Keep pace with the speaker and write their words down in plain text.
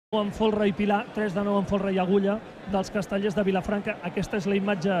en folre i pilar, 3 de 9 en folre i agulla dels Castellers de Vilafranca. Aquesta és la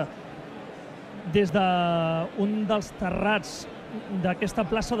imatge des d'un dels terrats d'aquesta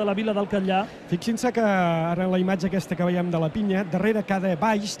plaça de la Vila del Catllar. Fixin-se que ara en la imatge aquesta que veiem de la pinya, darrere cada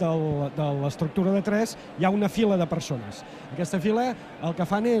baix de l'estructura de 3 hi ha una fila de persones. Aquesta fila el que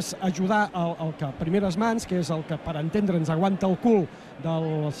fan és ajudar el que a primeres mans, que és el que per entendre'ns aguanta el cul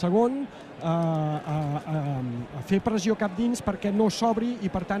del segon, a fer pressió cap dins perquè no s'obri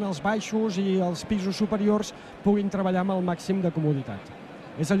i per tant els baixos i els pisos superiors puguin treballar amb el màxim de comoditat.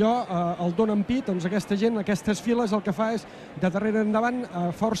 És allò, el donen pit, doncs aquesta gent, aquestes files, el que fa és, de darrere endavant, a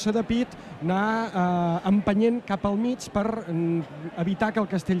força de pit, anar empenyent cap al mig per evitar que el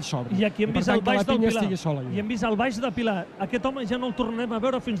castell s'obri. I aquí hem vist el baix del Pilar. I hem vist el baix de Pilar. Aquest home ja no el tornarem a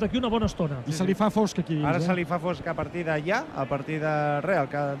veure fins d'aquí una bona estona. I se li fa fosc aquí dins. Ara se li fa fosc a partir d'allà, a partir de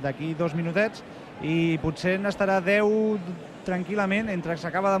res, d'aquí 2 minutets, i potser n'estarà 10 tranquil·lament, entre que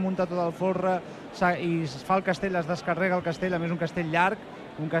s'acaba de muntar tot el folre i es fa el castell, es descarrega el castell, a més un castell llarg,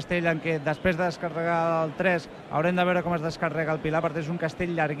 un castell en què després de descarregar el 3 haurem de veure com es descarrega el Pilar, perquè és un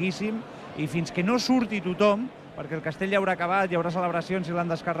castell llarguíssim i fins que no surti tothom, perquè el castell ja haurà acabat, hi haurà celebracions si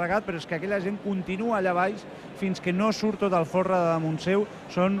l'han descarregat, però és que aquella gent continua allà baix fins que no surt tot el folre de damunt seu.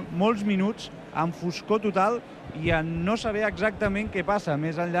 Són molts minuts amb foscor total i en no saber exactament què passa,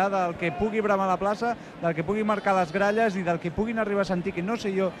 més enllà del que pugui bramar la plaça, del que pugui marcar les gralles i del que puguin arribar a sentir, que no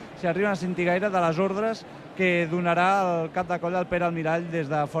sé jo si arriben a sentir gaire, de les ordres que donarà el cap de colla al Pere Almirall des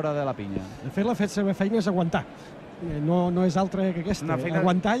de fora de la pinya. De fet, la seva feina és aguantar. No és altra que aquesta,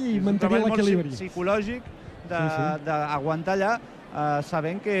 aguantar i mantenir l'equilibri. És un treball molt psicològic d'aguantar allà,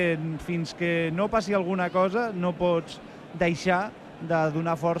 sabent que fins que no passi alguna cosa no pots deixar de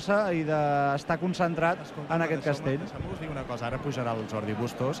donar força i d'estar concentrat en aquest castell. Deixa'm-vos dir una cosa, ara pujarà el Jordi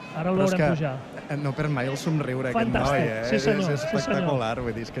Bustos. Ara el veurem pujar. No perd mai el somriure aquest noi, Sí, senyor. És espectacular,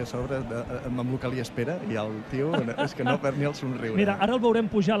 vull dir, és que a sobre amb el que li espera i el tio és que no perd ni el somriure. Mira, ara el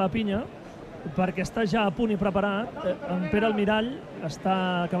veurem pujar a la pinya perquè està ja a punt i preparat. En Pere Almirall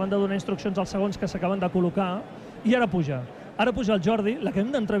està acabant de donar instruccions als segons que s'acaben de col·locar i ara puja. Ara puja el Jordi,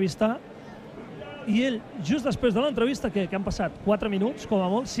 l'acabem d'entrevistar, i ell, just després de l'entrevista, que han passat 4 minuts, com a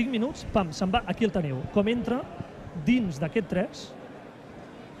molt, 5 minuts, pam, se'n va, aquí el teniu. Com entra dins d'aquest 3,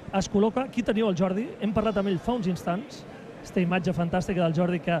 es col·loca, aquí teniu el Jordi, hem parlat amb ell fa uns instants, aquesta imatge fantàstica del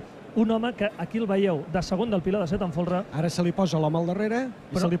Jordi, que un home que aquí el veieu de segon del Pilar de 7 en folre. Ara se li posa l'home al darrere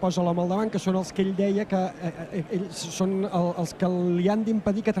i se li posa l'home al davant, que són els que ell deia que ells són els que li han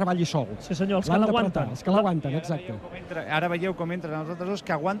d'impedir que treballi sol. Sí senyor, els que l'aguanten. Els que l'aguanten, exacte. Ara veieu com entren els altres dos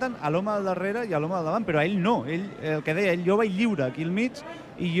que aguanten a l'home al darrere i a l'home al davant, però a ell no. Ell, el que deia, jo vaig lliure aquí al mig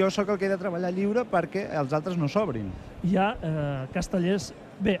i jo sóc el que he de treballar lliure perquè els altres no s'obrin. Hi ha castellers,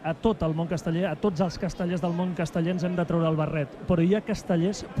 bé, a tot el món casteller, a tots els castellers del món casteller ens hem de treure el barret, però hi ha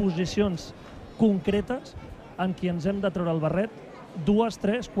castellers, posicions concretes en qui ens hem de treure el barret 2,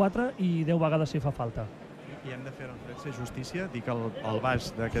 3, 4 i 10 vegades si fa falta. I hem de fer justícia, dir que el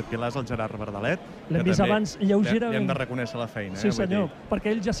baix d'aquest Pilar és el Gerard Verdalet. L'hem vist abans lleugerament. Li hem de reconèixer la feina. Sí senyor,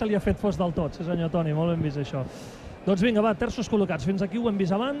 perquè ell ja se li ha fet fos del tot. Sí senyor Toni, molt ben vist això. Doncs vinga, va, terços col·locats. Fins aquí ho hem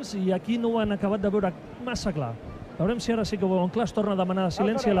vist abans i aquí no ho han acabat de veure massa clar. Veurem si ara sí que ho veuen clar. Es torna a demanar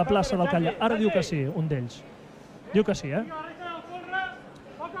silenci a la plaça del Catllar. Ara diu que sí, un d'ells. Diu que sí,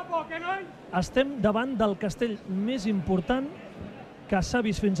 Estem davant del castell més important que s'ha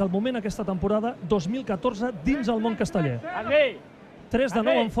vist fins al moment aquesta temporada 2014 dins el món casteller. 3 de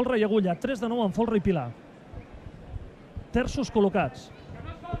 9 en folre i agulla, 3 de 9 en folre i pilar. Terços col·locats.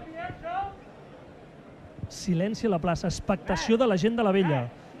 Silenci a la plaça, expectació de la gent de la vella.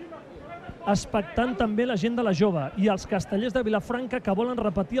 Expectant també la gent de la jove i els castellers de Vilafranca que volen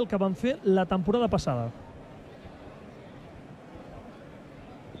repetir el que van fer la temporada passada.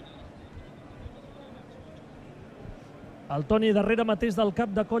 El Toni darrere mateix del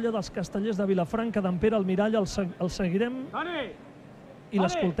cap de colla dels castellers de Vilafranca, d'en Pere Almirall, el seguirem i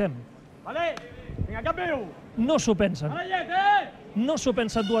l'escoltem. No s'ho pensen. No s'ho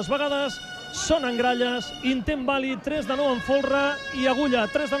pensen 2 vegades, sonen gralles, intent vàlid, 3 de 9 en folre i agulla,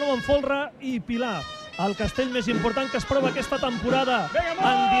 3 de 9 en folre i pilar. El castell més important que es prova aquesta temporada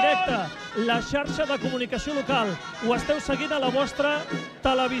en directe, la xarxa de comunicació local. Ho esteu seguint a la vostra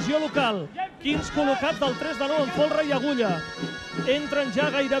televisió local. 15 col·locats del 3 de 9 en folre i agulla. Entren ja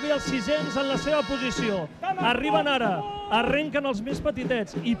gairebé els 600 en la seva posició. Arriben ara arrenquen els més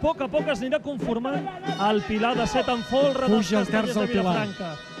petitets i a poc es anirà conformant el Pilar de 7 en folre dels Castellers de Vilafranca.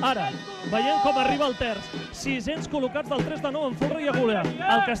 Ara, veiem com arriba el terç. 600 col·locats del 3 de 9 en folre i agulla.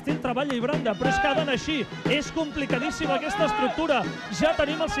 El Castell treballa i branda, però és que ha d'anar així. És complicadíssima aquesta estructura. Ja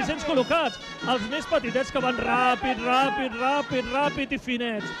tenim els 600 col·locats. Els més petitets que van ràpid i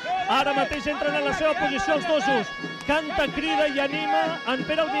finets. Ara mateix entren en la seva posició els dosos. Canta, crida i anima en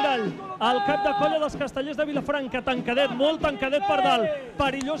Pere Almirall, el cap de colla dels Castellers de Vilafranca. Tancadet, molt tancadet per dalt,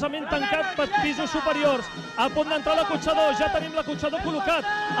 perillosament tancat per pisos superiors. A punt d'entrar l'acotxador, ja tenim l'acotxador col·locat.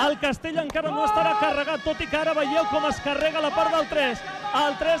 El Castell encara no estarà carregat, tot i que ara veieu com es carrega la part del 3.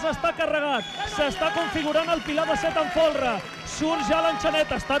 El 3 està carregat, s'està configurant el Pilar de 7 en folre. Surt ja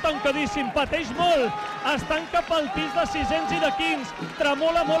l'enxaneta, està tancadíssim, pateix molt. Estan cap al pis de 600 i de 15.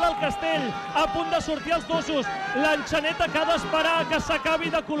 Tremola molt el Castell, a punt de sortir els dosos. L'enxaneta que ha d'esperar que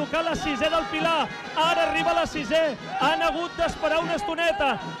s'acabi de col·locar la 6è del Pilar. Ara arriba la 6è, han hagut d'esperar una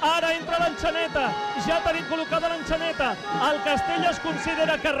estoneta. Ara entra l'enxaneta, ja tenim col·locada l'enxaneta. El Castell es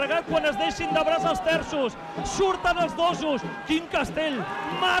considera carregat quan es deixin de braç els terços. Surten els dosos, quin Castell,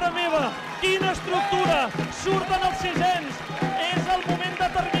 mare meva, quina estructura. Surten els 600, és el moment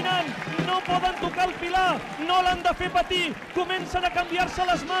determinant. No poden tocar el Pilar, no l'han de fer patir. Comencen a canviar-se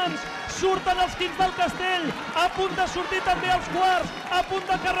les mans. Surten els 15 del Castell, a punt de sortir també els quarts, a punt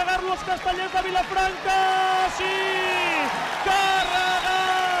de carregar-lo els Castellers de Vilafranca. Sí!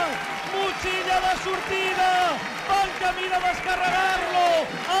 Carregat! Motxilla de sortida! Va en camí de descarregar-lo!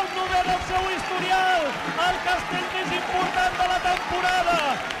 El 9è del seu historial! El Castell més important de la temporada!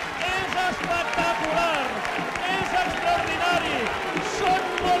 És espectacular! És extraordinari! Són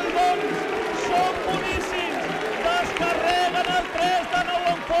molt bons! Són boníssims! Descarreguen el 3 de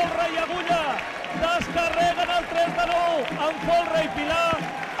 9 en folre i agulla! Descarreguen el 3 de 9 en folre i Pilar!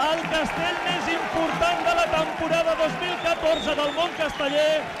 El Castell més important de la temporada 2014 del món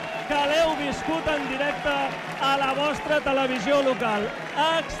casteller, que l'heu viscut en directe a la vostra televisió local.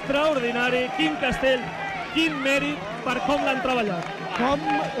 Extraordinari! Quin Castell, quin mèrit per com l'han treballat. Com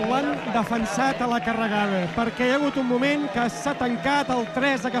l'han defensat a la carregada, perquè hi ha hagut un moment que s'ha tancat, el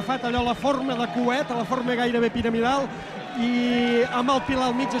 3 ha agafat allò la forma de coet, la forma gairebé piramidal, i amb el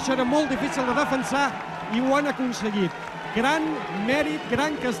Pilar al mig això era molt difícil de defensar i ho han aconseguit. Gran mèrit,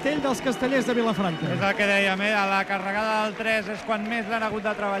 gran Castell dels Castellers de Vilafranca. És el que dèiem, a la carregada del 3 és quan més l'han hagut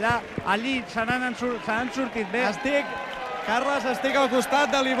de treballar. Allí se n'han sortit bé. Carles, estic al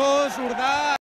costat de l'Ibó Jordà.